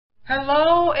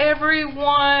Hello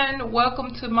everyone,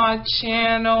 welcome to my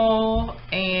channel,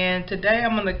 and today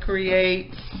I'm going to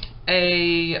create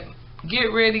a get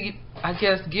ready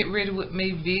with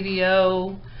me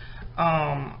video.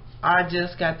 I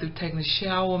just got through taking a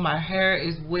shower, my hair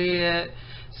is wet,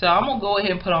 so I'm going to go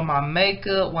ahead and put on my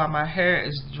makeup while my hair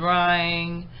is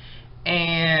drying.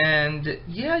 And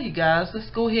yeah, you guys,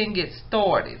 let's go ahead and get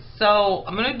started. So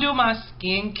I'm going to do my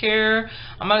skincare.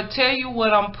 I'm going to tell you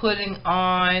what I'm putting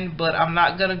on, but I'm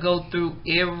not going to go through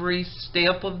every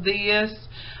step of this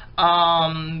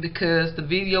because the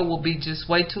video will be just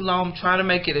way too long. I'm trying to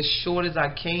make it as short as I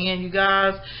can, you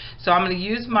guys. So I'm going to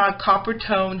use my Copper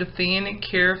Tone Defend and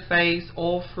Care Face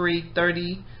Oil Free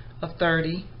 30 of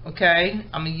 30. Okay,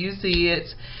 I'm going to use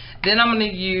it. Then I'm going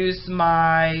to use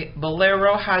my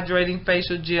Bolero Hydrating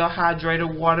Facial Gel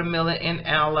Hydrator Watermelon and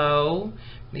Aloe.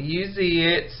 I'm going to use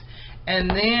it. And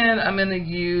then I'm going to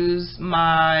use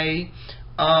my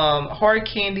Hard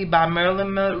Candy by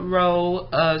Marilyn Monroe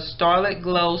Starlit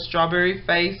Glow Strawberry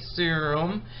Face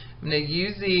Serum. I'm going to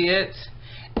use it.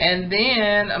 And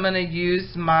then I'm going to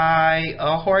use my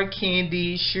Hard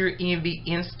Candy Sheer Envy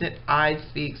Instant Eye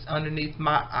Fix underneath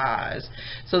my eyes.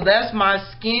 So that's my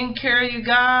skincare, you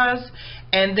guys.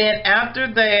 And then after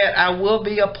that, I will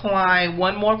be applying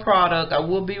one more product. I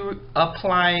will be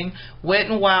applying Wet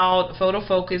n Wild Photo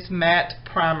Focus Matte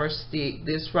Primer Stick.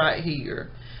 This right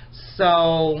here.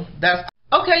 So that's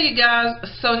okay, you guys.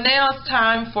 So now it's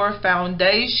time for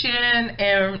foundation,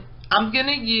 and I'm going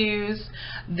to use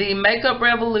the Makeup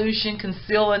Revolution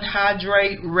Conceal and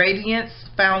Hydrate Radiance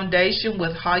Foundation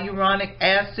with hyaluronic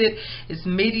acid. It's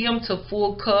medium to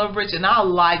full coverage, and I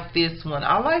like this one.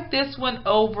 I like this one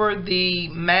over the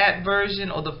matte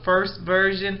version or the first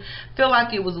version. Feel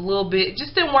like it was a little bit, it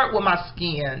just didn't work with my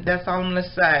skin. That's all I'm going to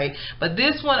say. But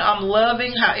this one I'm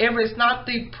loving. However, it's not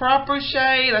the proper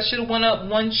shade. I should have went up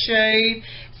one shade.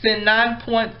 It's in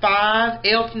 9.5,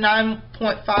 ELF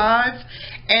 9.5.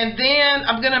 And then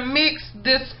I'm going to mix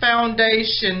this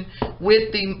foundation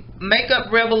with the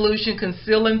Makeup Revolution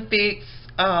Conceal and Fix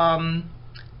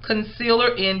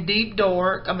Concealer in Deep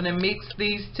Dark. I'm going to mix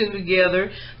these two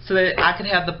together so that I can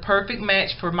have the perfect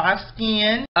match for my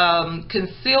skin.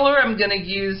 Concealer, I'm going to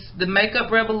use the Makeup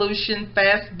Revolution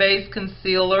Fast Base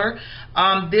Concealer.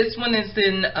 This one is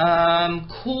in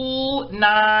Cool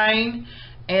 9.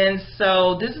 And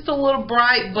so this is a little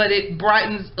bright, but it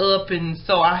brightens up, and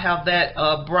so I have that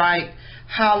bright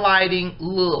highlighting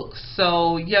look.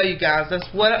 So yeah, you guys, that's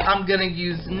what I'm gonna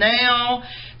use now.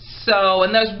 So,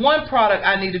 and there's one product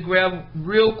I need to grab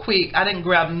real quick. I didn't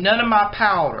grab none of my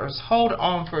powders. Hold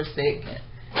on for a second.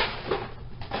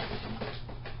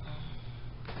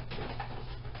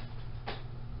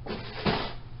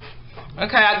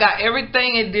 Okay, I got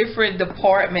everything in different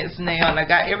departments now, and I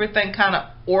got everything kind of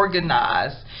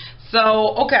organized.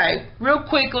 So, okay, real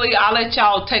quickly, I'll let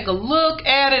y'all take a look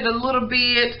at it a little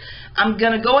bit. I'm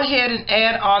going to go ahead and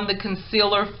add on the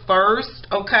concealer first,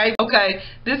 okay? Okay,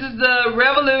 this is the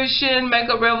Revolution,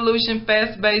 Makeup Revolution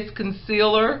Fast Base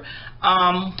Concealer.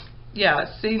 Yeah,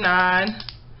 C9.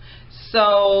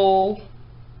 So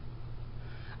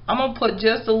I'm going to put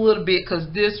just a little bit because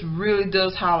this really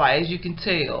does highlight, as you can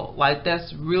tell. Like,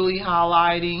 that's really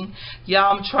highlighting.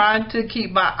 Y'all, I'm trying to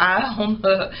keep my eye on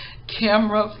the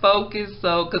camera focus,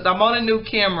 so because I'm on a new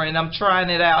camera and I'm trying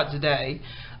it out today.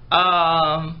 But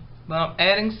I'm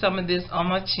adding some of this on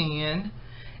my chin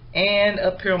and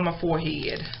up here on my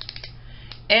forehead.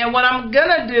 And what I'm going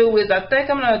to do is I think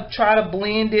I'm going to try to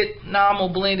blend it. Now I'm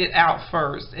going to blend it out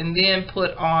first and then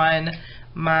put on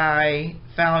my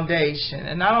foundation.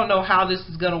 And I don't know how this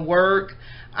is going to work.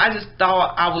 I just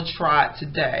thought I would try it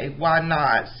today. Why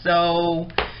not? So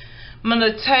I'm going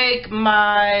to take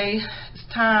my, it's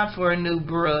time for a new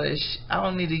brush. I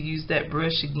don't need to use that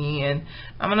brush again.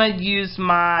 I'm going to use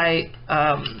my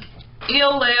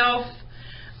ELF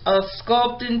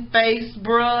Sculpting Face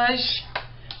Brush.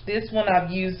 This one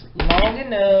I've used long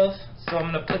enough, so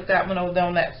I'm going to put that one over there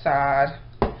on that side.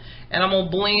 And I'm going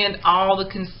to blend all the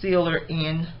concealer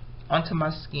in onto my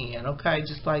skin, okay,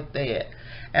 just like that.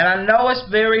 And I know it's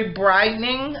very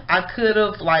brightening. I could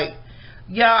have, like,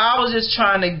 yeah, I was just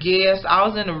trying to guess. I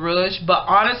was in a rush, but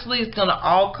honestly, it's going to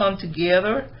all come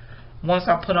together once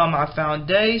I put on my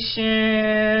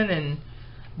foundation and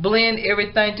blend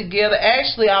everything together.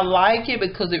 Actually, I like it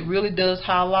because it really does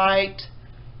highlight,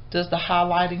 does the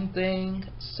highlighting thing.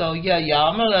 So yeah,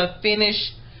 y'all, I'm going to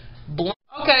finish blending.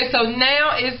 Okay, so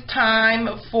now it's time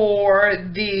for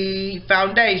the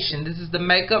foundation. This is the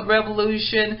Makeup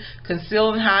Revolution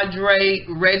Conceal and Hydrate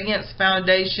Radiance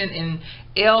Foundation in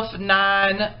ELF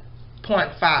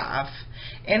 9.5.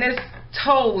 and it's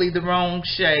totally the wrong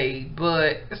shade,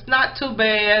 but it's not too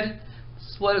bad.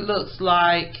 It's what it looks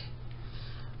like,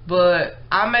 but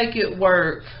I make it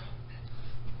work.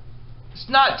 It's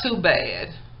not too bad.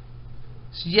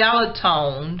 It's yellow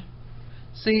toned.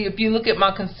 See, if you look at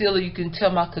my concealer, you can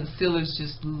tell my concealer is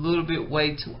just a little bit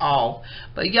way too off.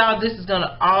 But y'all, this is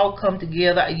gonna all come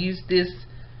together. I use this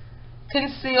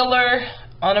concealer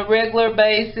on a regular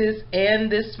basis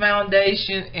and this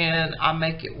foundation, and I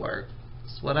make it work.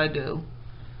 That's what I do.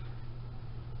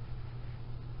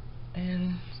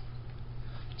 And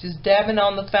just dabbing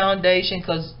on the foundation,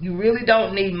 because you really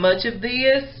don't need much of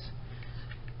this.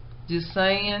 Just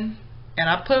saying. And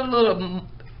I put a little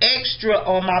extra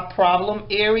on my problem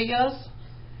areas,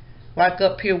 like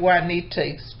up here where I need to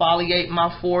exfoliate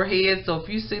my forehead. So if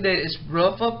you see that it's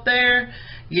rough up there,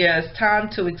 yeah, it's time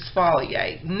to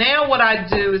exfoliate. Now what I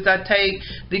do is I take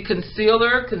the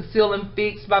concealer, Conceal and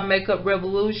Fix by Makeup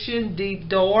Revolution Deep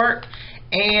Dark,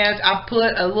 and I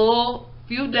put a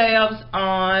few dabs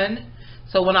on.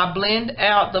 So when I blend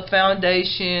out the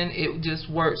foundation, it just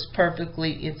works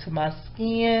perfectly into my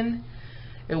skin.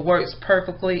 It works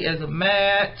perfectly as a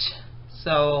match.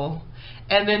 So,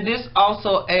 and then this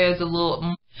also adds a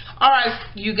little. Alright,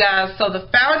 you guys, so the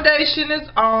foundation is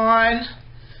on.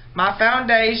 My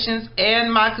foundations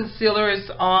and my concealer is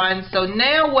on. So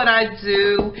now what I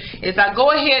do is I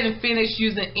go ahead and finish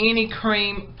using any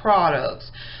cream products.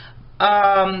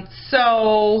 And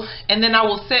then I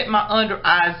will set my under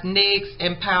eyes next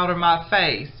and powder my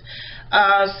face.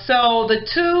 So the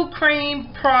two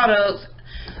cream products,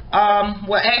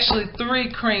 well, actually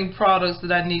 3 cream products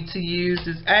that I need to use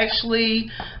is actually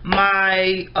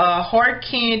my Hard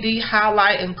Candy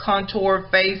Highlight and Contour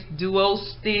Face Duo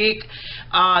Stick.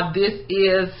 This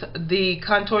is the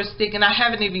contour stick, and I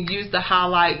haven't even used the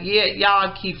highlight yet.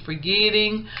 Y'all, keep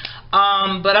forgetting.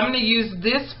 But I'm going to use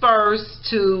this first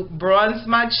to bronze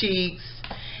my cheeks.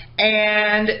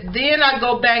 And then I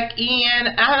go back in,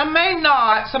 and I may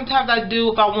not, sometimes I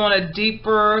do if I want a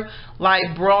deeper,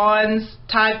 like bronze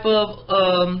type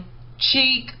of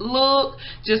cheek look,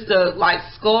 just to like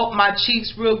sculpt my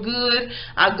cheeks real good.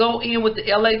 I go in with the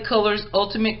LA Colors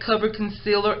Ultimate Cover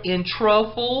Concealer in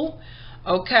Truffle,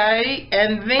 okay,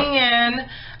 and then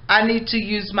I need to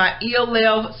use my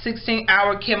ELF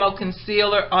 16-Hour Camo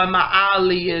Concealer on my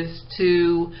eyelids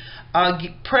to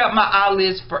prep my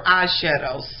eyelids for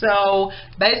eyeshadow. So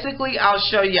basically I'll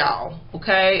show y'all,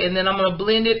 okay, and then I'm going to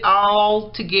blend it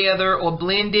all together, or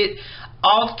blend it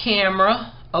off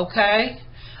camera, okay.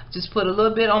 Just put a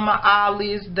little bit on my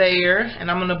eyelids there,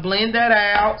 and I'm going to blend that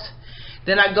out.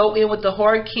 Then I go in with the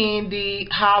Hard Candy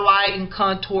Highlight and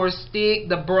Contour Stick,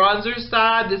 the bronzer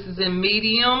side. This is in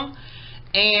medium,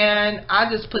 and I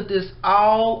just put this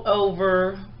all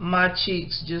over my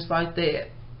cheeks just like that.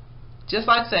 Just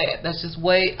like that. That's just the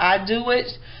way I do it.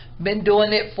 Been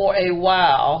doing it for a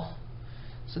while.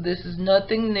 So this is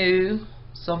nothing new.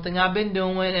 Something I've been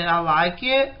doing and I like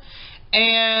it.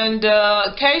 And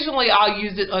occasionally I'll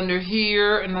use it under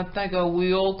here, and I think I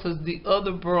will, because the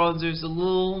other bronzer is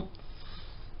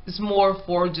it's more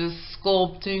for just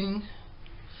sculpting.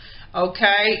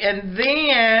 Okay, and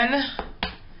then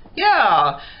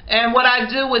yeah, and what I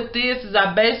do with this is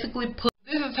I basically put,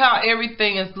 this is how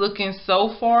everything is looking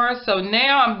so far. So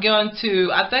now I'm going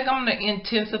to, I think I'm going to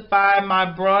intensify my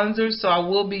bronzer. So I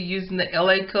will be using the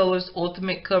LA Colors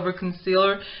Ultimate Cover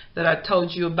Concealer that I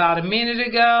told you about a minute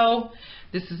ago.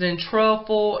 This is in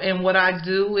Truffle, and what I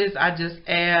do is I just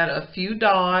add a few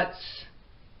dots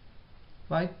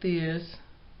like this.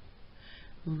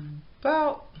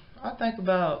 I think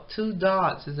about 2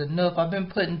 dots is enough. I've been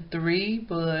putting 3,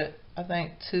 but I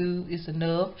think 2 is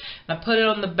enough. And I put it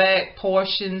on the back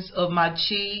portions of my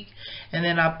cheek, and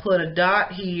then I put a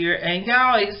dot here. And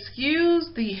y'all, excuse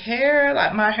the hair,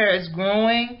 like my hair is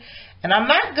growing, and I'm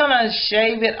not gonna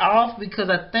shave it off because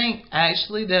I think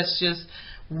actually that's just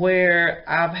where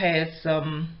I've had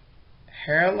some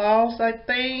hair loss, I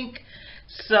think.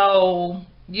 So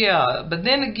yeah, but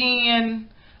then again,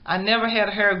 I never had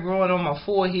hair growing on my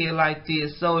forehead like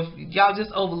this. So if y'all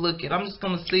just overlook it, I'm just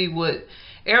gonna see what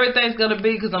everything's gonna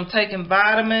be, because I'm taking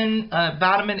vitamin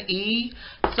E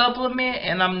supplement,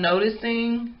 and I'm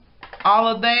noticing all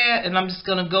of that, and I'm just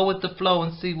gonna go with the flow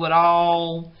and see what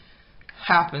all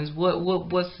happens,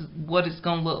 what it's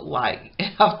gonna look like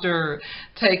after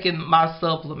taking my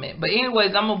supplement. But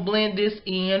anyways, I'm gonna blend this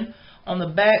in on the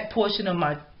back portion of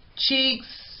my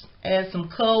cheeks, add some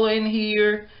color in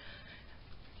here,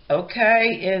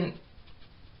 okay, and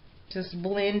just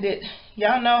blend it.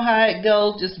 Y'all know how it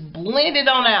goes. Just blend it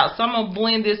on out. So I'm gonna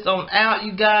blend this on out,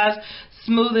 you guys.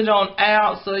 Smooth it on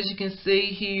out. So as you can see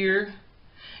here,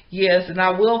 Yes, and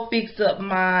I will fix up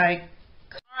my...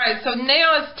 Alright, so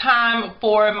now it's time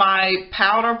for my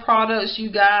powder products, you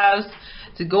guys,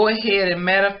 to go ahead and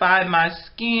mattify my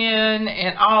skin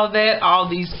and all that, all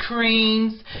these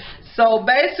creams. So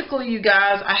basically, you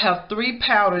guys, I have 3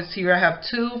 powders here. I have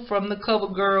 2 from the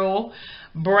CoverGirl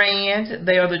brand.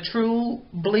 They are the True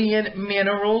Blend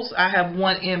Minerals. I have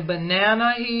one in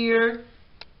banana here,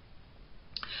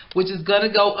 which is going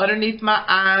to go underneath my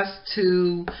eyes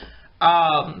to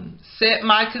set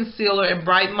my concealer and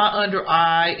brighten my under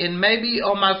eye, and maybe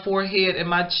on my forehead and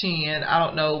my chin. I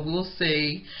don't know. We'll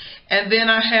see. And then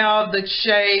I have the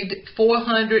shade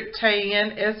 400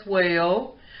 Tan as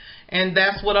well. And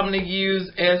that's what I'm going to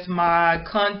use as my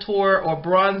contour or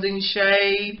bronzing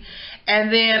shade.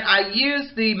 And then I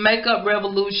use the Makeup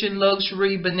Revolution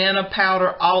Luxury Banana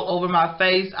Powder all over my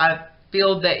face. I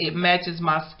feel that it matches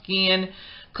my skin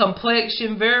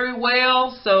complexion very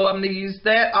well, so I'm going to use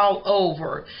that all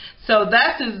over. So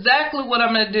that's exactly what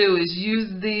I'm going to do, is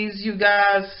use these, you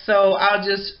guys. So I'll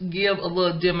just give a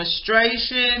little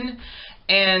demonstration.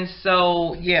 And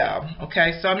so yeah,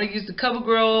 okay, so I'm going to use the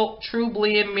CoverGirl True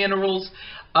Blend Minerals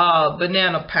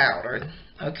Banana Powder,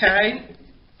 okay.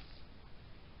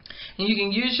 And you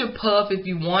can use your puff if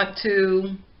you want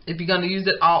to, if you're going to use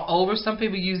it all over. Some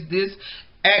people use this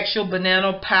actual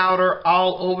banana powder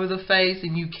all over the face,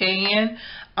 and you can.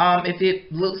 If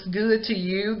it looks good to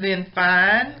you, then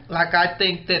fine. Like, I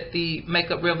think that the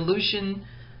Makeup Revolution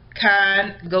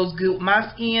kind goes good with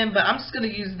my skin, but I'm just going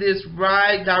to use this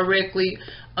right directly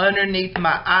underneath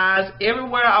my eyes,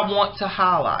 everywhere I want to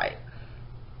highlight.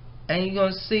 And you're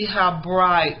going to see how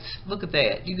bright, look at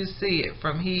that, you can see it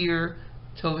from here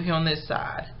to over here on this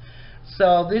side.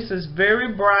 So this is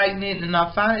very brightening, and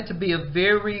I find it to be a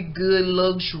very good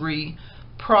luxury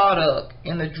product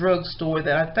in the drugstore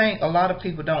that I think a lot of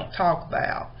people don't talk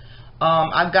about.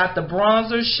 I got the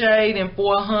bronzer shade in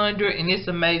 400, and it's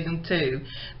amazing too.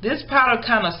 This powder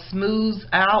kind of smooths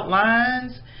out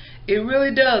lines. It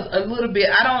really does a little bit.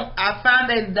 I find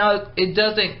that it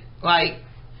doesn't like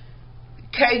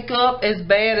cake up as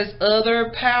bad as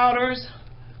other powders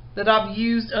that I've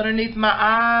used underneath my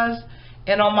eyes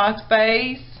and on my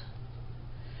face.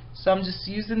 So I'm just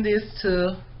using this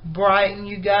to brighten,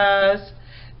 you guys.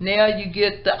 Now you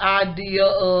get the idea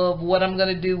of what I'm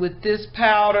going to do with this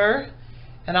powder.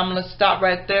 And I'm going to stop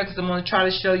right there because I'm going to try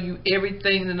to show you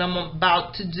everything that I'm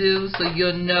about to do, so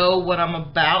you'll know what I'm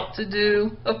about to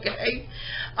do. Okay.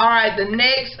 Alright, the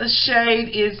next shade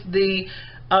is the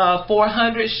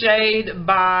 400 shade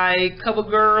by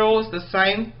CoverGirl. It's the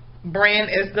same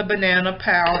brand as the banana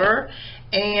powder.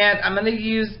 And I'm going to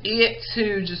use it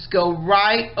to just go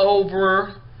right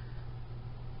over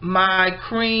my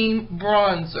cream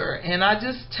bronzer. And I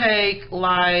just take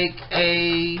like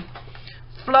a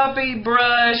fluffy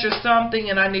brush or something,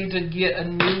 and I need to get a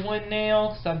new one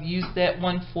now because I've used that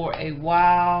one for a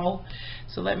while.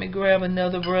 So let me grab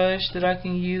another brush that I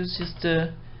can use just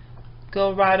to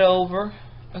go right over.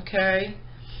 Okay.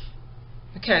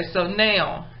 Okay, so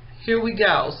now here we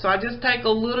go. So I just take a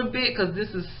little bit because this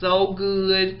is so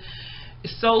good.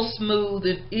 It's so smooth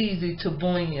and easy to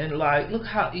blend. Like, look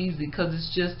how easy, because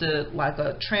it's just like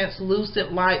a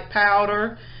translucent light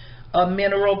powder, a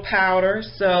mineral powder.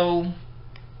 So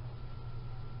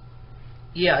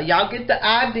yeah, y'all get the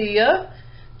idea.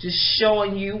 Just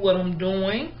showing you what I'm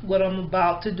doing, what I'm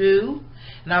about to do.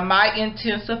 And I might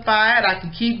intensify it. I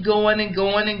can keep going and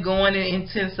going and going and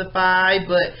intensify,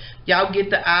 but y'all get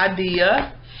the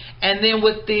idea. And then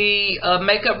with the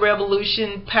Makeup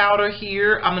Revolution powder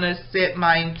here, I'm going to set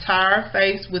my entire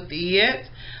face with it.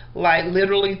 Like,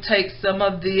 literally take some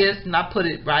of this and I put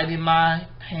it right in my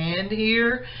hand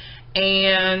here.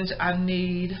 And I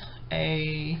need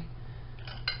a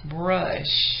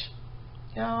brush.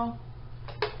 Y'all,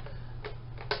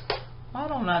 why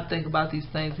don't I think about these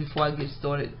things before I get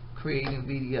started creating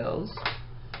videos?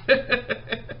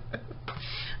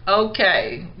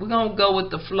 Okay, we're going to go with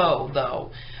the flow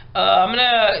though. I'm going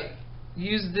to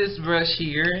use this brush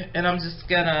here, and I'm just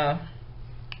going to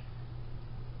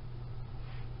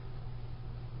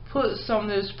put some of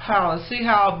this powder. See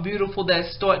how beautiful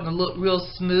that's starting to look, real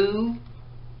smooth?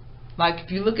 Like,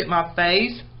 if you look at my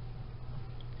face,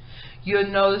 you'll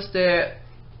notice that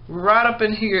right up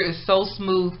in here is so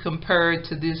smooth compared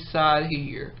to this side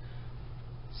here.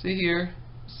 See here?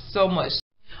 So much.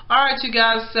 Alright, you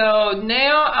guys, so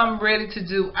now I'm ready to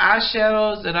do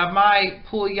eyeshadows, and I might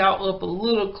pull y'all up a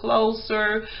little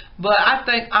closer, but I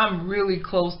think I'm really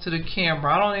close to the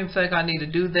camera. I don't even think I need to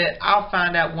do that. I'll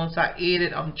find out once I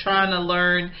edit. I'm trying to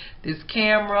learn this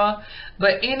camera.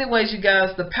 But anyways, you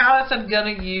guys, the palettes I'm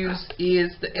going to use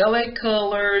is the LA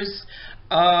Colors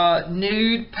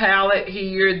nude palette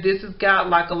here. This has got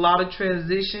like a lot of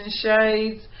transition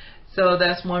shades, so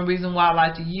that's one reason why I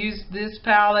like to use this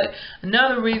palette.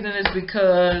 Another reason is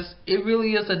because it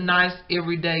really is a nice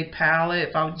everyday palette.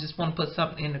 If I just want to put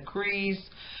something in the crease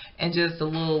and just a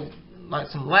little, like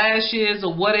some lashes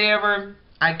or whatever,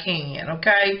 I can,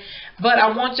 okay? But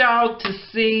I want y'all to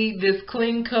see this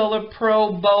Clean Color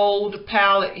Pro Bold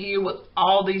palette here with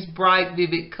all these bright,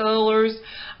 vivid colors.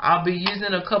 I'll be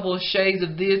using a couple of shades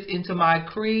of this into my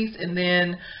crease, and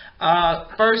then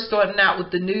first starting out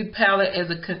with the nude palette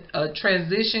as a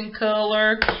transition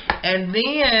color, and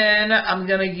then I'm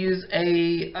going to use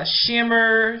a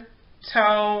shimmer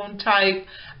tone type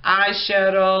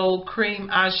eyeshadow, cream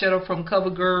eyeshadow from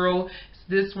CoverGirl.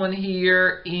 This one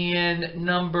here in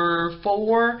number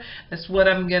 4. That's what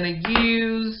I'm going to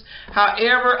use.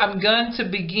 However, I'm going to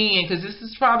begin, because this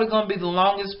is probably going to be the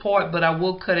longest part, but I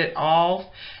will cut it off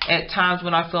at times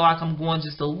when I feel like I'm going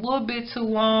just a little bit too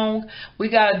long. We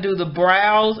got to do the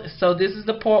brows. So this is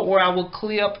the part where I will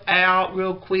clip out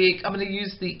real quick. I'm going to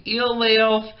use the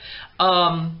ELF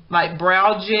like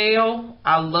brow gel.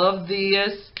 I love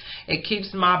this. It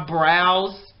keeps my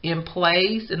brows in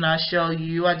place, and I show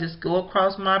you. I just go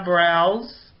across my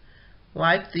brows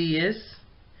like this.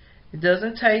 It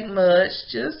doesn't take much,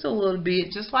 just a little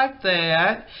bit, just like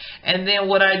that. And then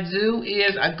what I do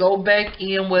is I go back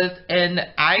in with an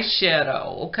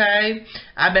eyeshadow, okay?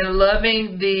 I've been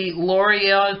loving the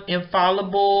L'Oreal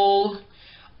Infallible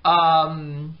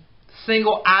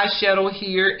single eyeshadow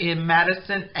here in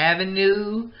Madison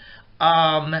Avenue.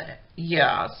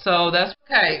 Yeah, so that's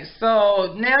okay.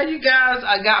 So now you guys,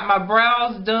 I got my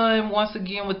brows done once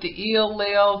again with the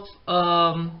ELF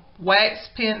wax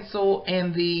pencil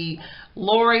and the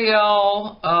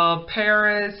L'Oreal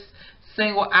Paris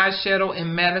single eyeshadow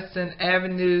in Madison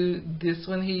Avenue, this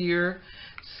one here.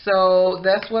 So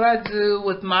that's what I do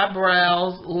with my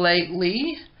brows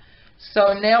lately.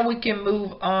 So now we can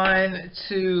move on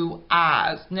to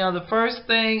eyes. Now the first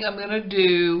thing I'm going to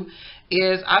do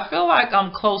is, I feel like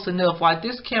I'm close enough. Like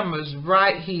this camera's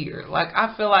right here. Like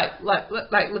I feel like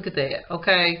look at that,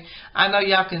 okay? I know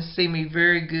y'all can see me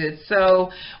very good.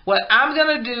 So what I'm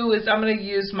going to do is I'm going to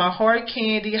use my Hard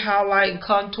Candy Highlight and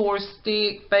Contour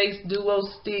Stick, Face Duo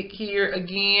Stick here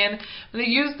again. I'm going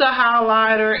to use the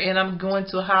highlighter, and I'm going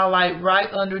to highlight right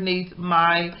underneath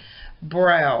my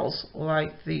brows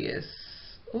like this.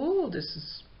 Ooh, this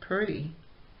is pretty.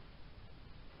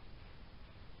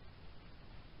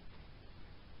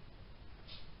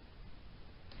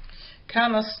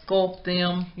 Kind of sculpt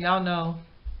them, y'all know.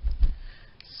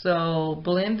 So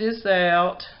blend this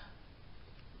out.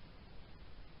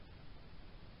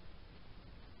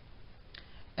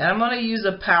 And I'm going to use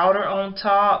a powder on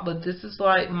top, but this is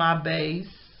like my base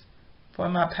for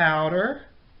my powder.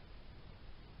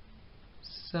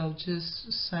 So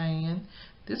just saying,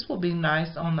 this will be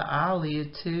nice on the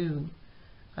eyelid too,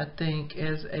 I think,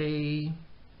 as a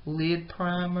lid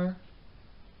primer.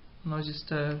 You know, just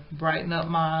to brighten up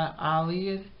my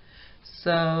eyelid.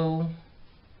 So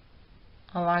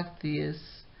I like this.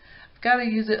 I've got to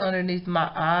use it underneath my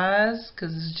eyes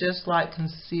because it's just like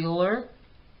concealer.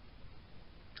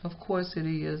 Of course it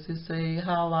is. It's a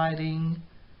highlighting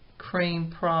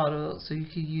cream product, so you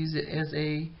can use it as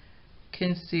a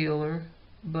concealer,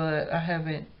 but I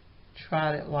haven't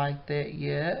tried it like that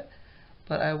yet,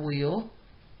 but I will.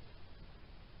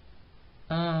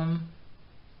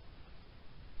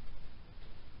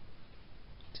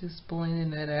 Just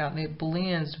blending that out, and it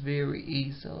blends very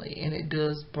easily, and it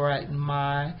does brighten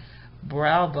my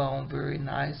brow bone very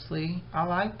nicely. I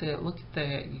like that. Look at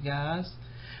that, you guys.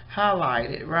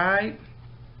 Highlighted, right?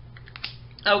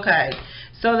 Okay,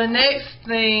 so the next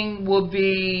thing will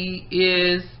be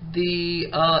the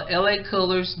LA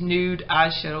Colors Nude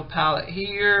Eyeshadow Palette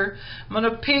here. I'm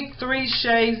going to pick 3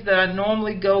 shades that I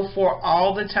normally go for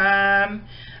all the time.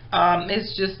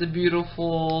 It's just a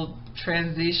beautiful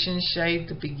transition shade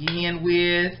to begin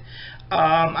with.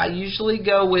 I usually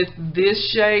go with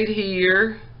this shade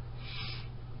here,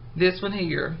 this one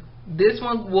here. This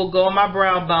one will go on my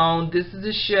brow bone. This is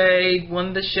the shade, one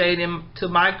of the shade into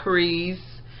my crease,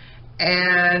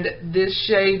 and this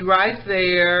shade right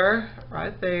there,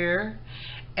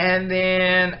 and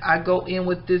then I go in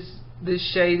with this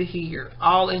shade here,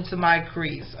 all into my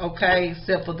crease, okay,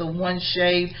 except for the one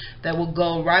shade that will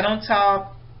go right on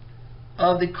top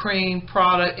of the cream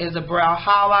product as a brow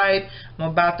highlight.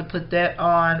 I'm about to put that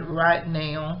on right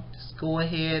now. Just go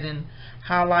ahead and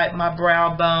highlight my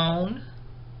brow bone.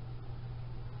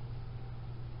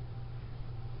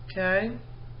 Okay.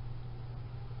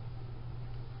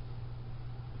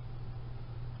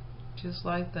 Just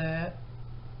like that.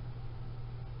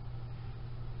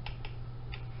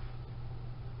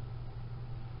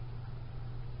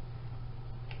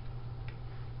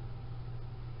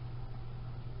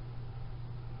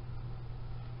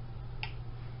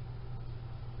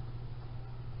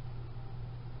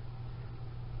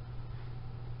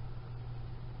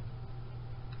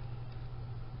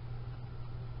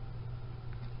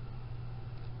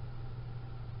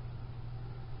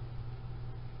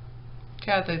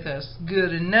 Okay, I think that's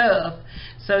good enough.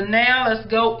 So now let's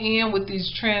go in with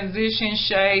these transition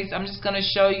shades. I'm just going to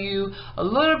show you a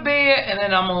little bit and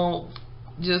then I'm going to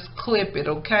just clip it,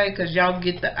 okay? Because y'all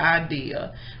get the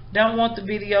idea. Don't want the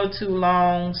video too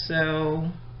long, so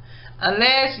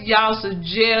unless y'all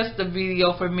suggest the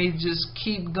video for me, just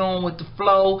keep going with the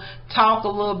flow, talk a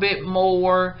little bit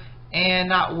more, and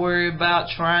not worry about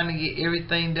trying to get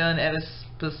everything done at a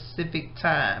specific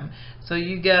time. So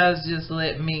you guys just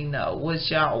let me know what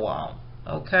y'all want,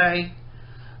 okay?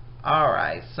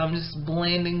 Alright, so I'm just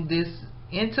blending this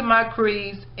into my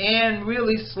crease and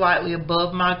really slightly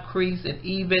above my crease and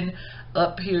even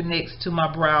up here next to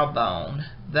my brow bone.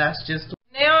 That's just.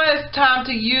 Now it's time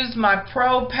to use my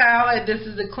Pro palette. This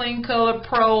is the Clean Color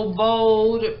Pro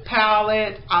Bold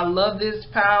palette. I love this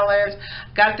palette.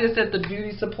 Got this at the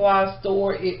beauty supply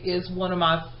store. It is one of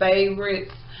my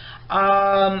favorites.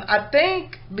 I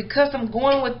think because I'm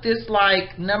going with this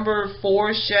like number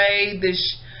 4 shade,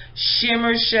 this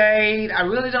shimmer shade. I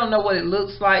really don't know what it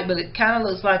looks like, but it kind of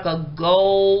looks like a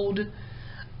gold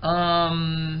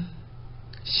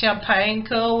champagne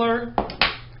color.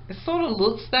 It sort of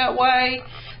looks that way.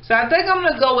 So I think I'm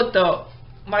gonna go with the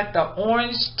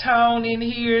orange tone in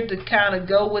here to kind of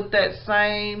go with that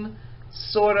same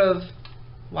sort of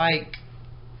like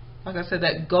I said,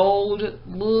 that gold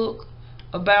look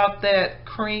about that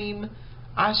cream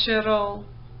eyeshadow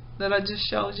that I just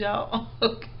showed y'all.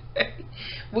 Okay.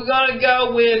 We're gonna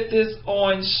go with this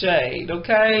orange shade,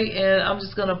 okay? And I'm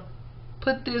just gonna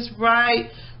put this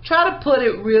right, try to put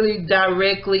it really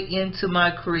directly into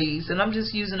my crease. And I'm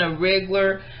just using a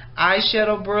regular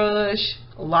eyeshadow brush.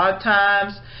 A lot of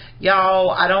times,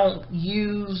 y'all, I don't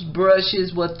use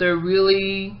brushes what they're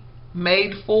really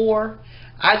made for.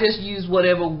 I just use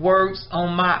whatever works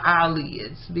on my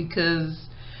eyelids because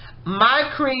my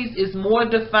crease is more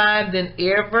defined than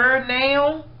ever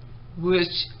now,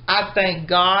 which I thank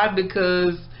God,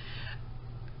 because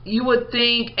you would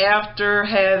think after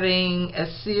having a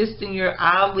cyst in your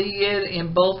eyelid,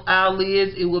 in both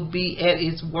eyelids, it would be at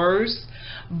its worst.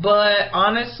 But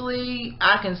honestly,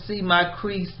 I can see my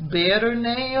crease better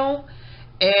now.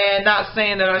 And not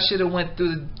saying that I should have went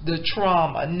through the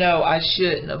trauma. No, I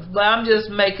shouldn't have. But I'm just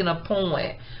making a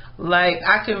point. Like,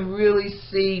 I can really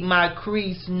see my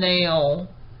crease now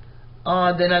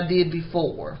than I did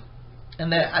before.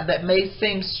 And that may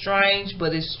seem strange,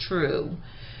 but it's true.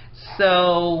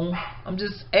 So I'm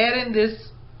just adding this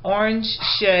orange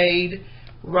shade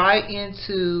right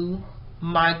into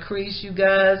my crease, you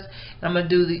guys. And I'm going to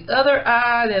do the other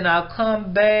eye, then I'll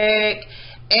come back.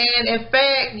 And in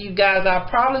fact, you guys, I'll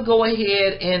probably go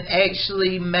ahead and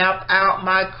actually map out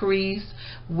my crease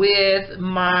with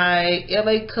my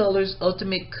LA Colors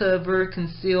Ultimate Cover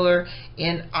Concealer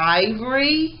in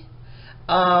Ivory.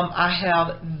 I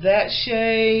have that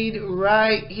shade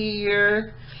right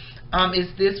here.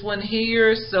 It's this one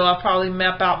here, so I'll probably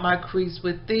map out my crease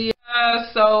with this.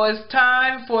 So it's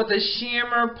time for the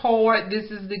shimmer part.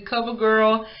 This is the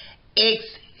CoverGirl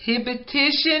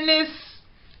Exhibitionist.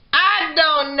 I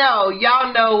don't know.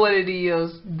 Y'all know what it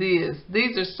is.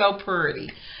 These are so pretty.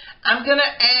 I'm going to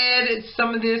add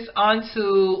some of this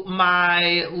onto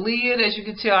my lid. As you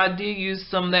can tell, I did use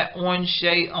some of that orange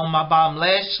shade on my bottom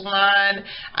lash line.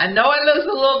 I know it looks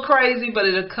a little crazy, but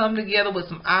it'll come together with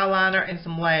some eyeliner and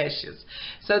some lashes.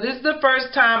 So this is the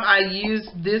first time I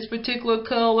used this particular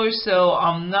color, so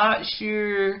I'm not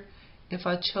sure if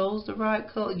I chose the right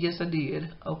color. Yes, I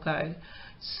did. Okay.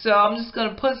 So I'm just going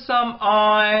to put some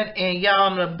on, and y'all,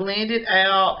 I'm going to blend it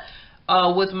out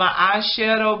with my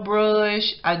eyeshadow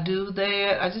brush. I do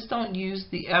that. I just don't use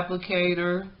the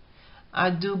applicator. I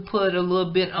do put a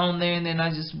little bit on there, and then I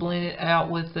just blend it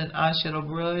out with an eyeshadow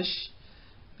brush,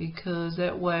 because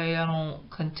that way I don't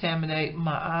contaminate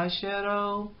my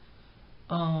eyeshadow.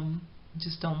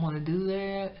 Just don't want to do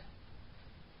that.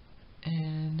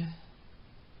 And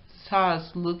this is how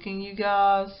it's looking, you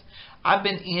guys. I've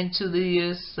been into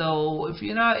this, so if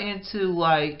you're not into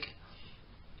like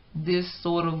this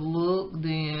sort of look,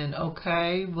 then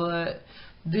okay, but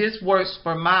this works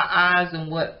for my eyes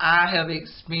and what I have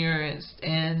experienced,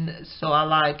 and so I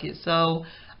like it. So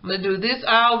I'm gonna do this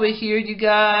eye over here, you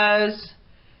guys,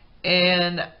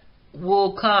 and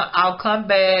I'll come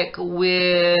back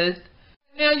with.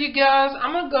 Now, you guys,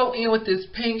 I'm going to go in with this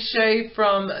pink shade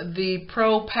from the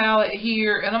Pro palette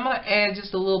here, and I'm going to add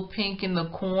just a little pink in the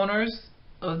corners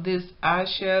of this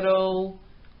eyeshadow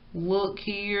look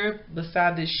here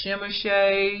beside this shimmer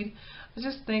shade. I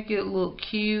just think it look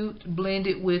cute,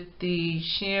 blended with the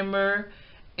shimmer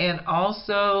and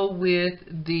also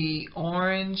with the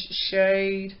orange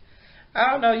shade. I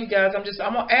don't know, you guys. I'm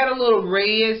gonna add a little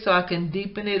red so I can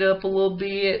deepen it up a little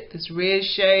bit. This red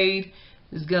shade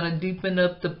is gonna deepen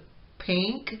up the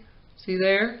pink. See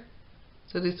there?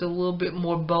 So it's a little bit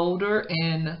more bolder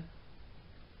and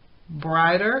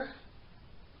brighter.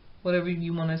 Whatever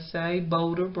you want to say,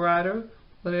 bolder, brighter,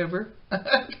 whatever.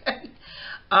 Okay.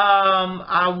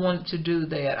 I want to do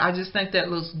that. I just think that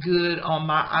looks good on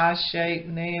my eye shape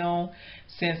now,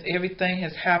 since everything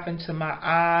has happened to my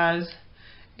eyes.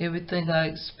 Everything I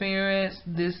experience,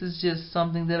 this is just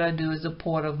something that I do as a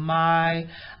part of my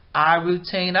eye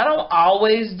routine. I don't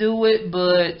always do it,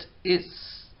 but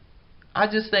I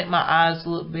just think my eyes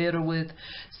look better with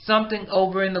something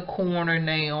over in the corner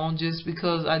now, just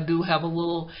because I do have a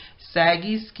little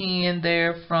saggy skin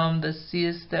there from the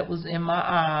cyst that was in my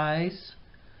eyes.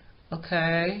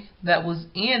 Okay, that was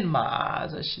in my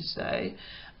eyes, I should say.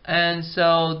 And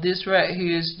so this right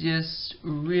here is just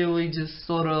really just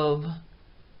sort of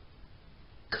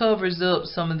covers up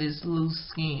some of this loose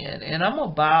skin. And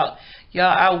y'all,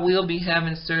 I will be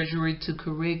having surgery to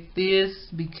correct this,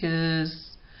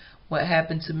 because what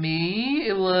happened to me,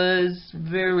 it was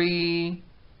very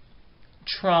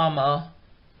trauma.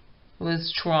 It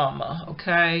was trauma,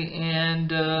 okay?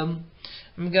 And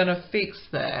I'm gonna fix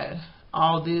that.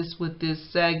 All this with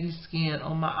this saggy skin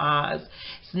on my eyes.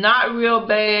 It's not real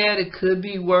bad. It could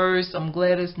be worse. I'm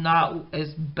glad it's not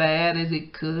as bad as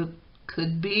it could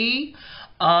be.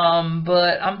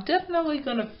 But I'm definitely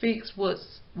gonna fix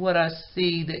what I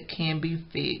see that can be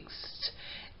fixed.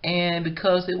 And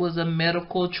because it was a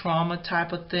medical trauma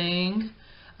type of thing,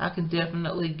 I can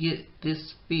definitely get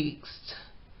this fixed,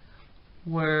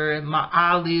 where my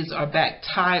eyelids are back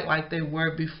tight like they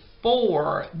were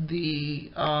before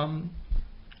the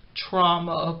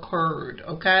trauma occurred.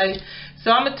 Okay,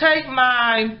 so I'm gonna take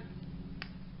my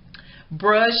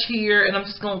brush here and I'm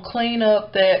just gonna clean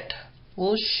up that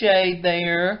little shade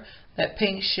there, that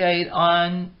pink shade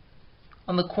on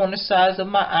the corner sides of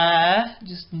my eye.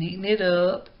 Just neaten it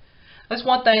up. That's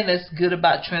one thing that's good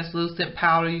about translucent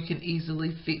powder. You can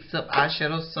easily fix up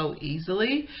eyeshadow so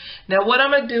easily. Now what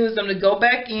I'm going to do is I'm going to go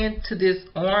back into this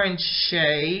orange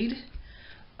shade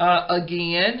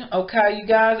again. Okay, you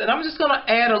guys. And I'm just going to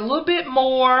add a little bit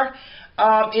more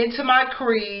into my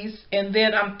crease. And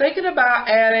then I'm thinking about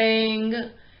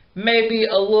adding maybe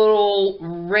a little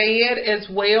red as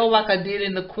well, like I did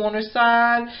in the corner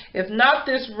side. If not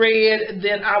this red,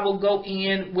 then I will go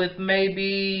in with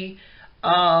maybe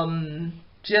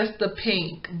just the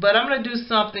pink. But I'm going to do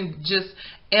something, just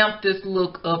amp this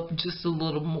look up just a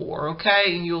little more,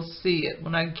 okay? And you'll see it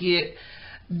when I get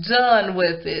done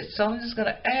with it. So I'm just going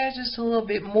to add just a little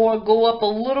bit more, go up a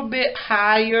little bit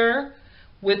higher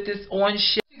with this orange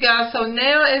shade. You guys, so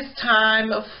now it's time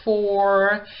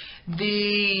for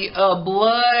the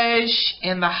blush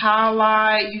and the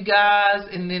highlight, you guys,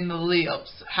 and then the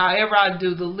lips. However, I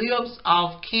do the lips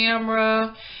off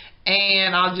camera,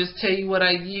 and I'll just tell you what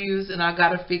I use, and I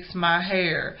gotta fix my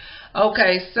hair.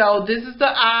 Okay, so this is the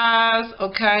eyes.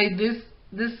 Okay,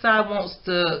 this side wants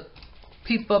to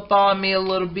peep up on me a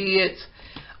little bit,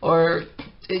 or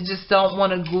it just don't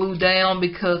want to glue down,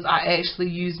 because I actually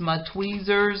use my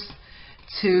tweezers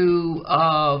to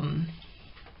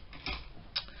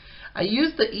I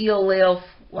use the ELF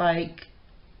like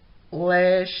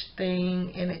lash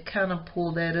thing, and it kind of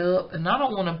pull that up. And I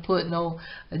don't want to put no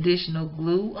additional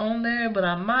glue on there, but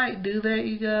I might do that,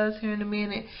 you guys, here in a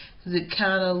minute, because it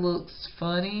kind of looks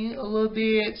funny a little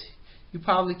bit. You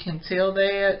probably can tell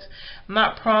that. I'm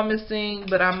not promising,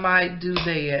 but I might do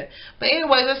that. But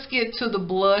anyway, let's get to the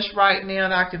blush right now,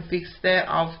 and I can fix that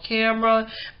off camera.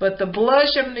 But the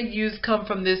blush I'm going to use come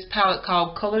from this palette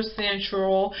called Color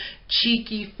Central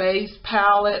Cheeky Face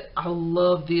Palette. I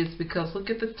love this because look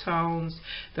at the tones.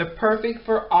 They're perfect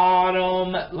for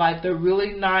autumn. Like, they're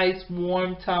really nice,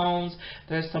 warm tones.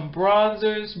 There's some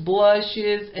bronzers,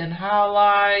 blushes, and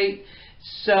highlight.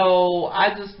 So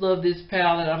I just love this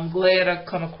palette. I'm glad I've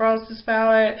come across this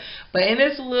palette. But in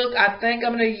this look, I think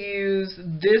I'm going to use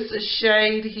this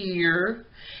shade here.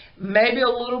 Maybe a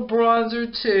little bronzer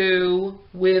too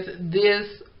with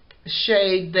this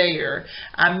shade there.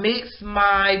 I mix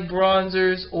my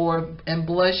bronzers and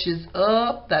blushes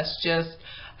up. That's just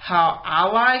how I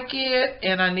like it.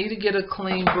 And I need to get a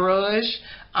clean brush.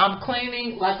 I'm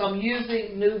cleaning, like I'm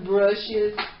using new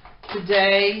brushes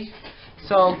today.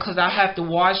 So, because I have to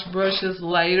wash brushes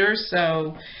later,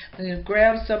 so I'm going to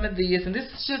grab some of these. And this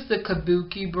is just a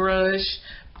kabuki brush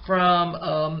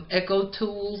from Echo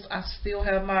Tools. I still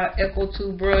have my Echo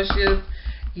Tool brushes.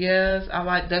 Yes,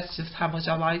 that's just how much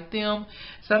I like them.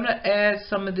 So I'm going to add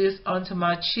some of this onto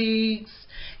my cheeks.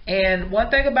 And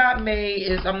one thing about me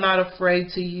is I'm not afraid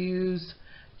to use,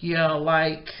 yeah,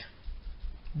 like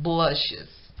blushes.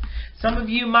 Some of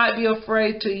you might be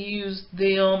afraid to use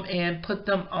them and put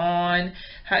them on.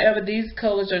 However, these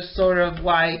colors are sort of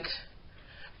like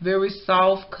very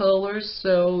soft colors,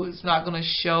 so it's not going to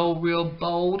show real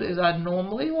bold as I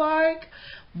normally like.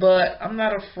 But I'm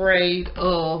not afraid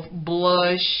of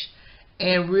blush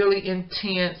and really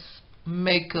intense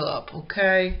makeup,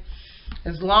 okay?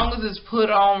 As long as it's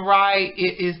put on right,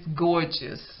 it is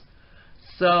gorgeous.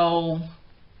 So,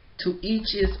 to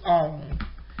each his own.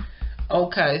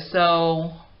 Okay,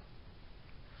 so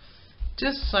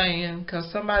just saying, because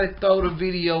somebody threw the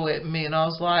video at me and I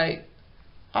was like,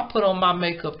 I put on my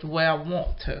makeup the way I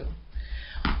want to.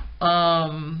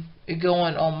 It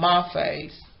going on my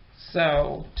face.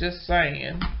 So, just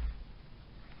saying.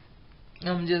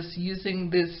 I'm just using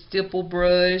this stipple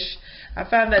brush. I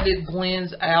found that it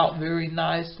blends out very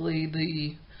nicely.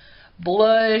 The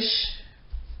blush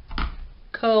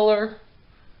color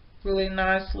really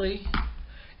nicely.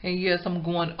 And yes, I'm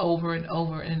going over and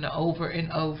over and over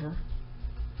and over.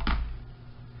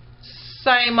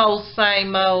 Same old,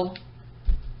 same old.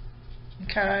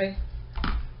 Okay.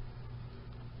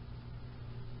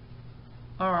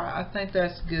 Alright, I think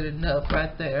that's good enough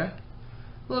right there.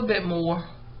 A little bit more.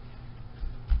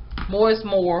 More is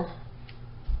more.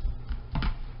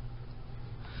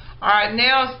 Alright,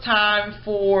 now it's time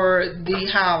for the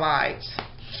highlights.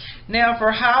 Now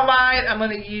for highlight, I'm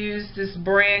going to use this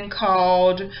brand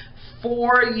called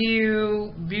For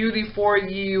You, Beauty For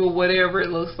You, or whatever. It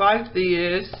looks like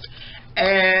this.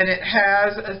 And it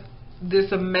has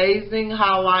this amazing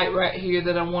highlight right here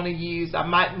that I want to use. I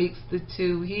might mix the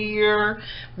two here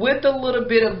with a little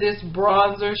bit of this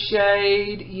bronzer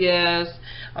shade. Yes,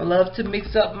 I love to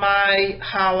mix up my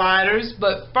highlighters,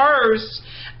 but first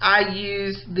I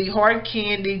use the Hard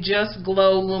Candy Just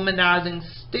Glow Luminizing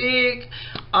Stick.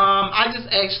 I just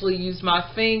actually use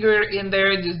my finger in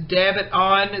there and just dab it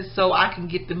on so I can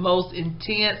get the most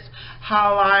intense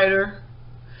highlighter.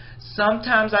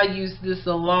 Sometimes I use this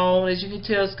alone. As you can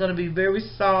tell, it's going to be very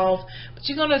soft, but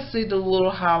you're going to see the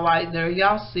little highlight there.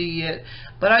 Y'all see it.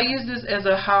 But I use this as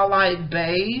a highlight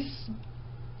base.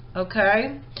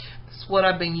 Okay, that's what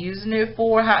I've been using it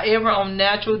for. However, on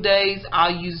natural days,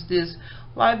 I'll use this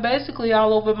like basically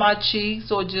all over my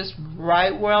cheeks, or just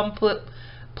right where I'm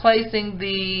placing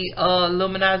the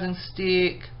luminizing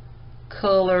stick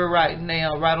color right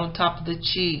now, right on top of the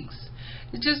cheeks.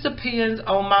 It just depends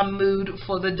on my mood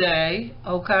for the day.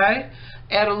 Okay,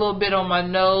 add a little bit on my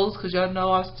nose, because y'all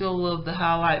know I still love to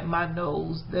highlight my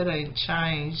nose. That ain't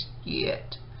changed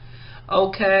yet.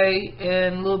 Okay,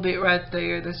 and a little bit right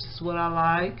there. That's just what I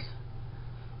like.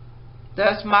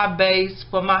 That's my base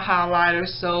for my highlighter,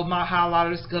 so my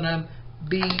highlighter is gonna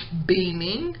be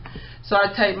beaming. So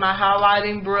I take my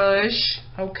highlighting brush,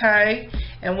 okay,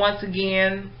 and once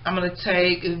again I'm gonna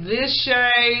take this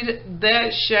shade,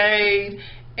 that shade,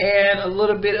 and a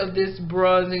little bit of this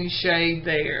bronzing shade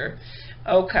there.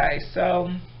 Okay, so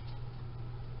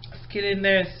let's get in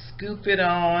there and scoop it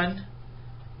on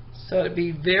so it'd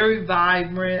be very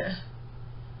vibrant.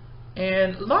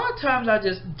 And a lot of times I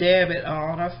just dab it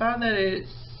on. I find that it's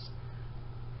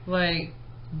like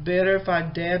better if I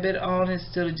dab it on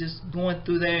instead of just going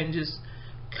through there and just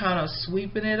kind of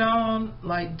sweeping it on.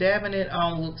 Like dabbing it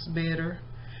on looks better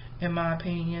in my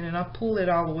opinion. And I pull it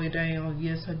all the way down.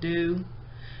 Yes, I do.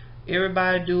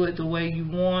 Everybody do it the way you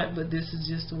want, but this is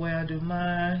just the way I do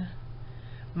mine.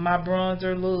 My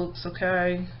bronzer looks,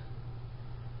 okay.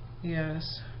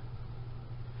 Yes,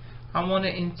 I want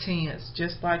it intense,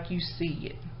 just like you see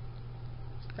it.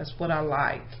 That's what I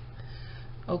like.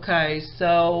 Okay,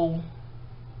 so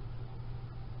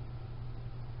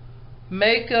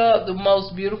makeup, the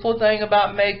most beautiful thing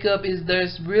about makeup is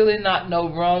there's really not no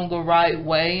wrong or right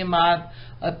way, in my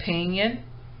opinion.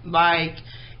 Like,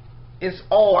 it's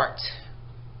art.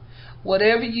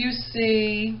 Whatever you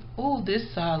see, ooh,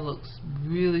 this side looks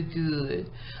really good.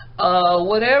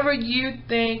 Whatever you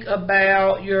think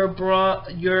about your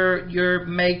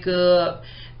makeup,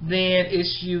 then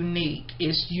it's unique.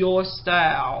 It's your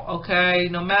style, okay?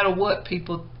 No matter what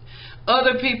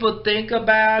other people think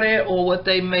about it or what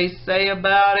they may say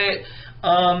about it,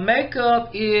 makeup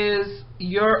is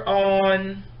your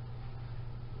own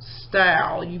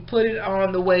style. You put it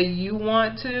on the way you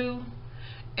want to,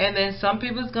 and then some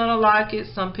people's gonna like it,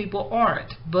 some people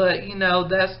aren't. But you know,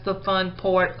 that's the fun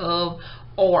part of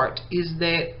art, is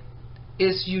that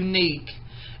it's unique,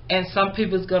 and some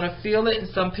people's gonna feel it and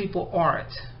some people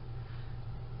aren't,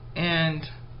 and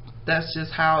that's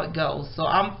just how it goes. So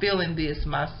I'm feeling this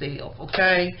myself,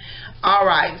 okay?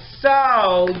 Alright,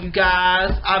 so you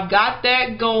guys, I've got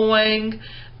that going.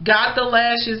 Got the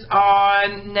lashes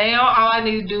on. Now all I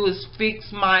need to do is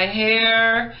fix my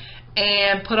hair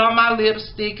and put on my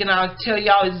lipstick, and I'll tell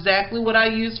y'all exactly what I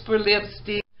use for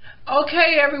lipstick.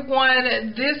 Okay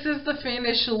everyone, this is the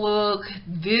finished look.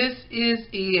 This is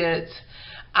it.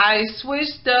 I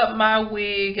switched up my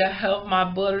wig. I have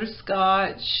my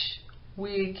butterscotch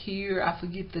wig here. I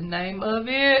forget the name of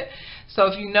it. So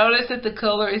if you notice that the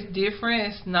color is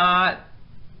different, it's not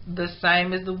the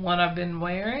same as the one I've been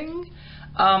wearing.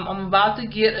 I'm about to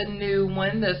get a new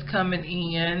one that's coming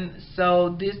in.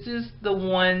 So this is the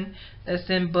one that's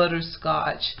in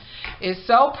butterscotch. It's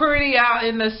so pretty out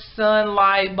in the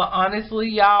sunlight, but honestly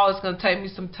y'all, it's gonna take me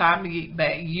some time to get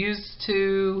back used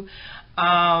to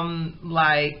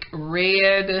like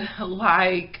red,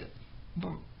 like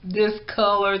this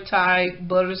color type,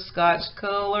 butterscotch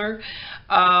color.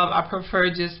 I prefer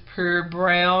just pure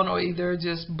brown or either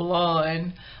just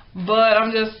blonde. But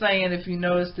I'm just saying, if you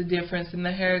notice the difference in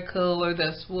the hair color,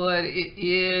 that's what it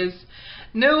is.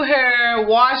 New hair,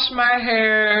 wash my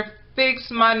hair, fix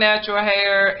my natural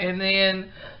hair, and then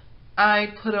I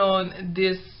put on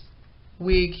this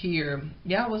wig here.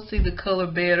 Y'all will see the color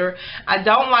better. I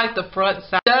don't like the front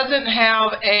side. It doesn't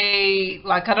have a,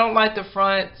 like, I don't like the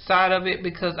front side of it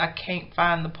because I can't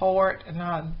find the part, and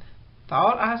I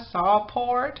thought I saw a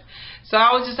part. So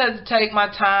I would just have to take my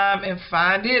time and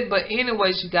find it. But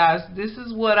anyways, you guys, this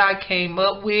is what I came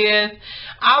up with.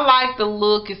 I like the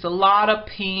look. It's a lot of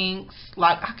pinks.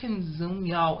 Like, I can zoom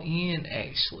y'all in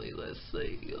actually. Let's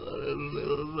see.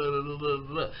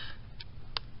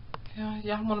 Yeah,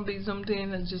 y'all want to be zoomed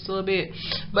in just a little bit.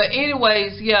 But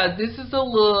anyways, yeah, this is a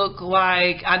look.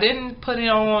 Like, I didn't put it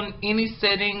on any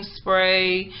setting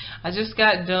spray. I just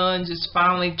got done just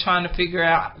finally trying to figure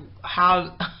out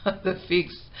how to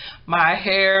fix my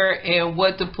hair and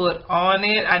what to put on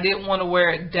it. I didn't want to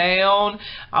wear it down.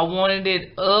 I wanted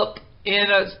it up in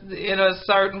a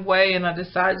certain way, and I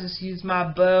decided to just use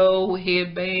my bow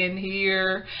headband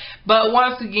here. But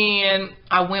once again,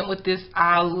 I went with this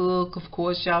eye look. Of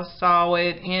course y'all saw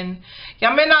it, and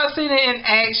y'all may not have seen it in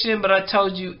action, but I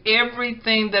told you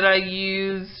everything that I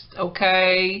used,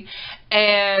 okay?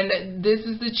 And this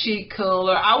is the cheek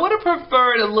color. I would have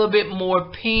preferred a little bit more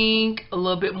pink, a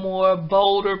little bit more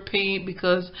bolder pink,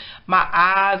 because my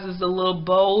eyes is a little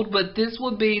bold, but this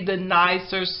would be the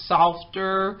nicer,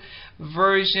 softer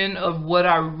version of what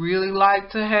I really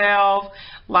like to have.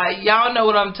 Like, y'all know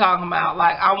what I'm talking about.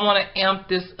 Like, I want to amp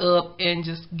this up and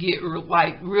just get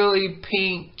like really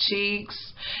pink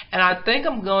cheeks, and I think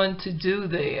I'm going to do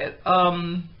that.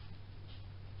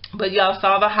 But y'all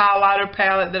saw the highlighter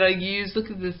palette that I used. Look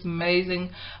at this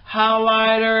amazing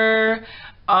highlighter.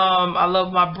 I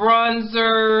love my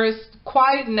bronzer. It's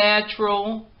quite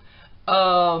natural.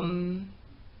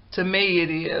 To me it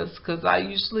is, because I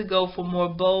usually go for more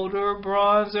bolder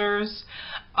bronzers.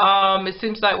 It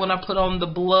seems like when I put on the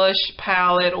blush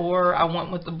palette, or I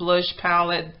went with the blush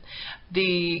palette,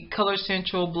 the Color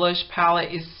Central blush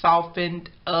palette is softened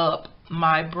up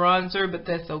my bronzer, but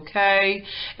that's okay.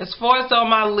 As far as on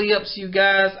my lips, you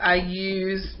guys, I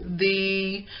use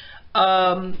the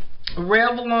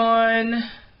Revlon,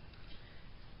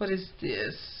 what is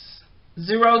this,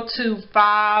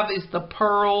 025 is the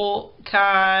pearl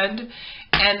kind.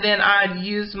 And then I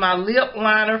use my lip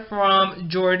liner from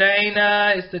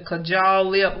Jordana. It's the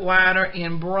Kajal lip liner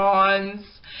in bronze.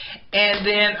 And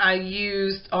then I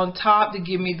used on top to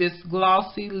give me this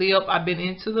glossy lip. I've been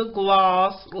into the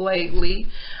gloss lately.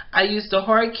 I used the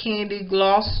Hard Candy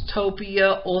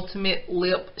Glosstopia Ultimate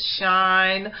Lip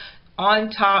Shine on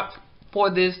top for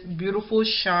this beautiful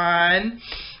shine.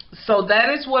 So that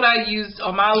is what I used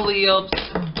on my lips.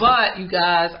 But you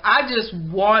guys, I just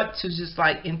want to just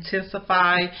like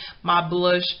intensify my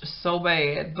blush so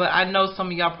bad. But I know some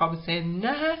of y'all probably saying,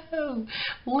 no,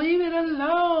 leave it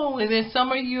alone. And then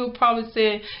some of you will probably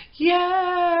say,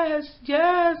 yes,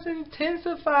 yes,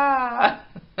 intensify.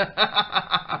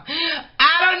 I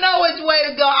don't know which way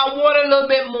to go. I want a little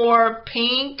bit more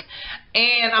pink.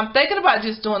 And I'm thinking about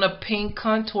just doing a pink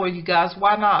contour, you guys.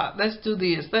 Why not? Let's do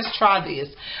this. Let's try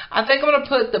this. I think I'm going to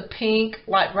put the pink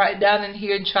like right down in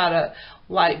here and try to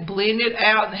like blend it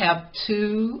out and have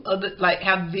two of the, like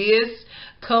have this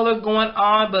color going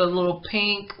on, but a little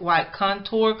pink like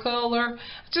contour color.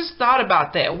 I just thought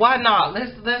about that. Why not?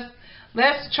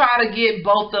 Let's try to get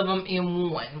both of them in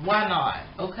one. Why not?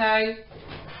 Okay.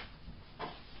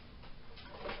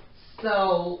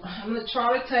 So I'm going to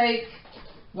try to take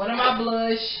one of my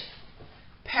blush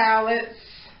palettes.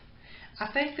 I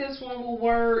think this one will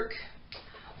work.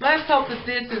 Let's hope that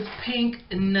this is pink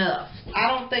enough. I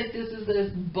don't think this is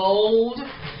as bold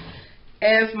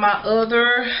as my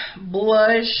other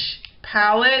blush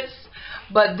palettes,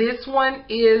 But this one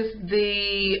is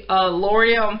the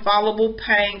L'Oreal Infallible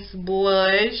Paints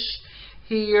blush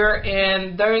here,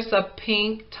 and there's a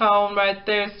pink tone right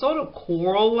there. It's sort of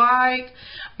coral like,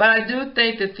 but I do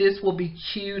think that this will be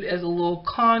cute as a little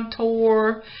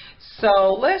contour.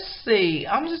 So let's see,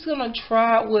 I'm just gonna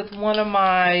try it with one of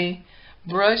my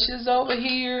brushes over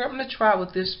here. I'm gonna try it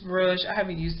with this brush. I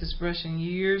haven't used this brush in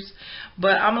years,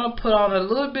 but I'm gonna put on a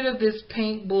little bit of this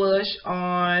pink blush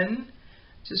on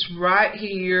just right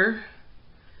here.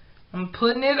 I'm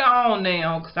putting it on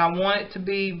now because I want it to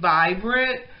be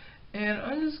vibrant. And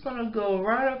I'm just going to go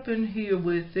right up in here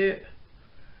with it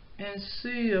and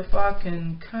see if I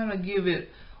can kind of give it,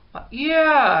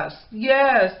 yes,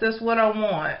 that's what I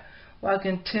want. Like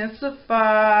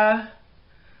intensify,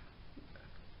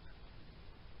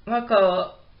 like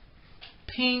a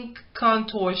pink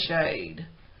contour shade.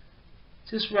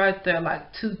 Just right there,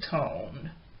 like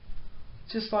two-tone.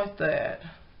 Just like that.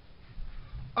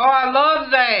 Oh, I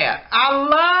love that. I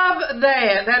love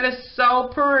that. That is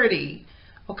so pretty.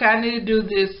 Okay, I need to do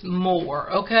this more.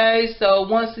 Okay, so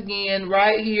once again,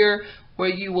 right here where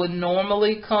you would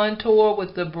normally contour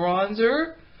with the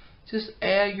bronzer, just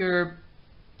add your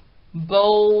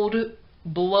bold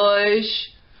blush,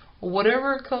 or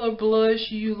whatever color blush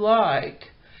you like.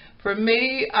 For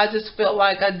me, I just felt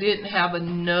like I didn't have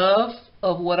enough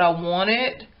of what I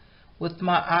wanted with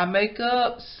my eye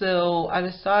makeup, so I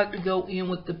decided to go in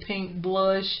with the pink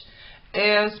blush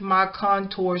as my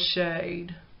contour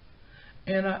shade.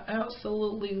 And I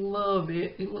absolutely love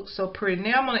it. It looks so pretty.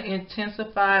 Now I'm going to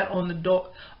intensify it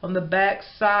on the back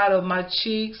side of my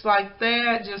cheeks like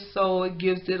that, just so it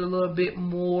gives it a little bit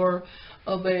more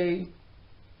of a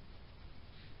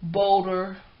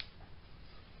bolder,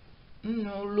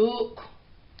 look.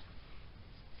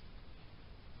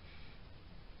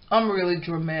 I'm really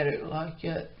dramatic like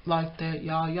that,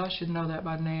 y'all. Y'all should know that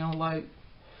by now. Like,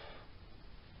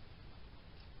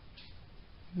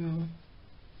 yeah.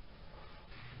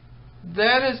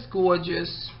 That is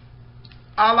gorgeous.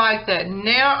 I like that.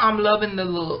 Now I'm loving the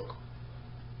look.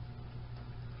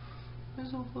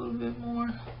 There's a little bit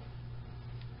more.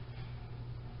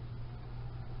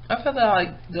 I feel like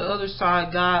the other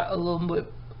side got a little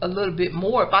bit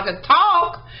more. If I could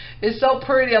talk, it's so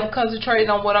pretty. I'm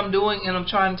concentrating on what I'm doing and I'm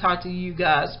trying to talk to you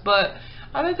guys. But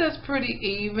I think that's pretty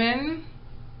even.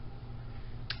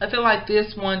 I feel like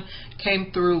this one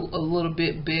came through a little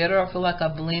bit better. I feel like I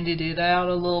blended it out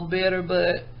a little better,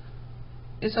 but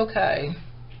it's okay.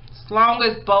 As long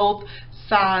as both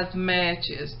sides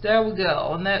matches. There we go.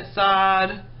 On that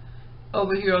side,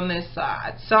 over here on this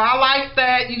side. So I like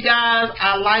that, you guys.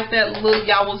 I like that look.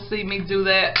 Y'all will see me do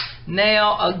that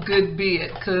now a good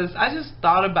bit because I just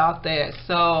thought about that.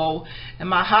 So, and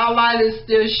my highlight is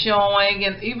still showing,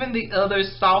 and even the other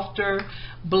softer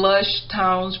blush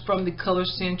tones from the Color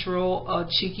Central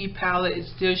Cheeky palette is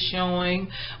still showing.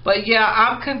 But yeah,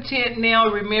 I'm content now.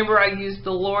 Remember, I used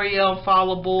the L'Oreal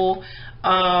Infallible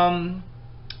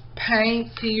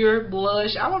paints here,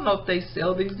 blush. I don't know if they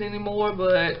sell these anymore,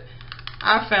 but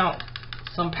I found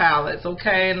some palettes,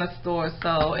 okay, in the store,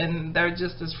 so, and they're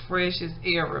just as fresh as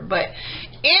ever. But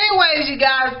anyways, you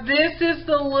guys, this is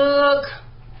the look.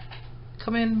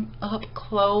 Coming up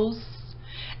close.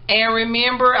 And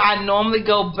remember, I normally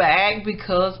go back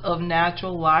because of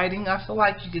natural lighting. I feel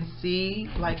like you can see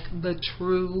like the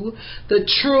true,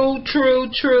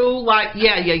 like,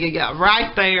 yeah,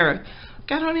 right there.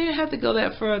 I don't even have to go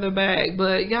that further back,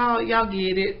 but y'all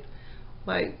get it.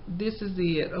 Like, this is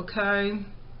it, okay?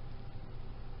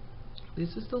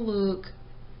 This is the look.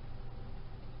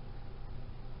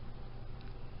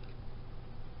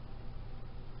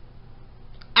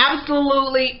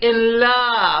 Absolutely in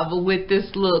love with this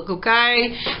look,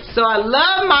 okay? So I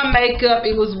love my makeup.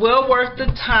 It was well worth the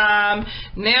time.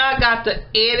 Now I got to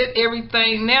edit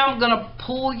everything. Now I'm going to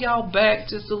pull y'all back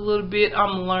just a little bit.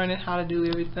 I'm learning how to do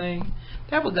everything.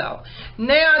 There we go.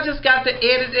 Now I just got to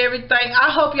edit everything.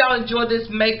 I hope y'all enjoyed this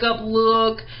makeup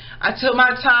look. I took my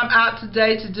time out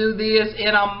today to do this,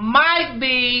 and I might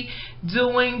be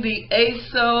doing the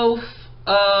ASOS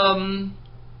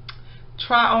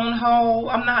try on haul.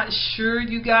 I'm not sure,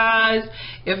 you guys.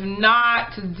 If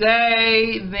not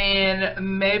today,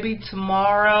 then maybe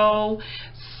tomorrow.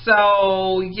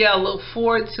 So yeah, look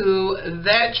forward to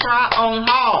that try on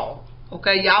haul.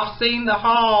 Okay, y'all seen the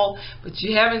haul, but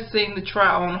you haven't seen the try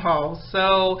on haul.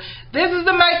 So this is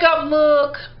the makeup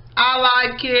look. I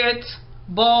like it.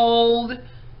 Bold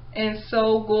and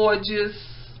so gorgeous.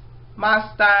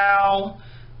 My style.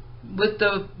 With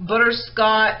the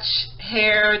butterscotch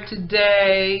hair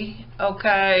today.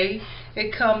 Okay,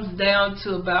 it comes down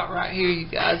to about right here, you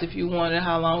guys, if you wonder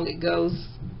how long it goes.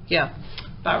 Yeah,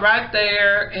 about right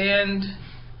there. And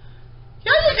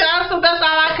yeah, you guys, so that's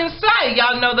all I can say.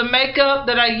 Y'all know the makeup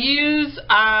that I use.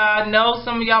 I know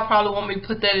some of y'all probably want me to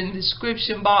put that in the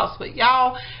description box, but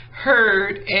y'all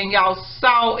heard and y'all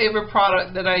saw every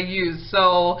product that I use.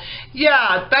 So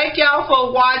yeah, thank y'all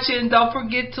for watching. Don't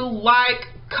forget to like,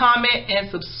 comment,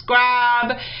 and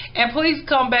subscribe, and please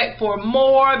come back for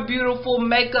more beautiful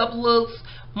makeup looks,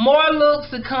 more looks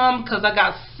to come, because I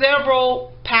got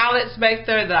several palettes back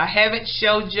there that I haven't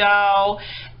showed y'all.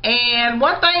 And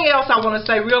one thing else I want to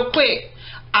say real quick,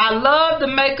 I love the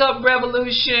Makeup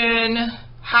Revolution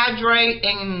Hydrate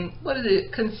and what is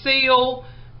it, Conceal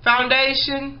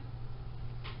Foundation.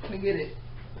 Let me get it.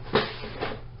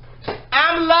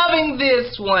 I'm loving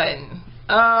this one.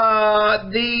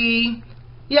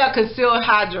 Conceal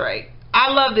Hydrate. I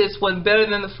love this one better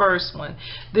than the first one.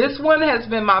 This one has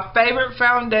been my favorite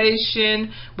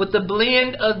foundation with the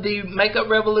blend of the Makeup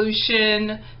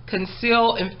Revolution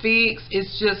Conceal and Fix.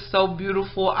 It's just so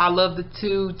beautiful. I love the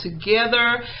two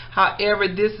together. However,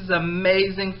 this is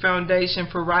amazing foundation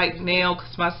for right now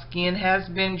because my skin has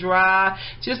been dry.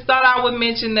 Just thought I would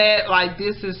mention that. Like,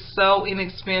 this is so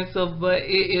inexpensive, but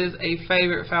it is a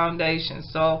favorite foundation.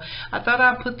 So I thought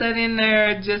I'd put that in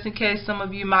there just in case some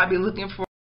of you might be looking for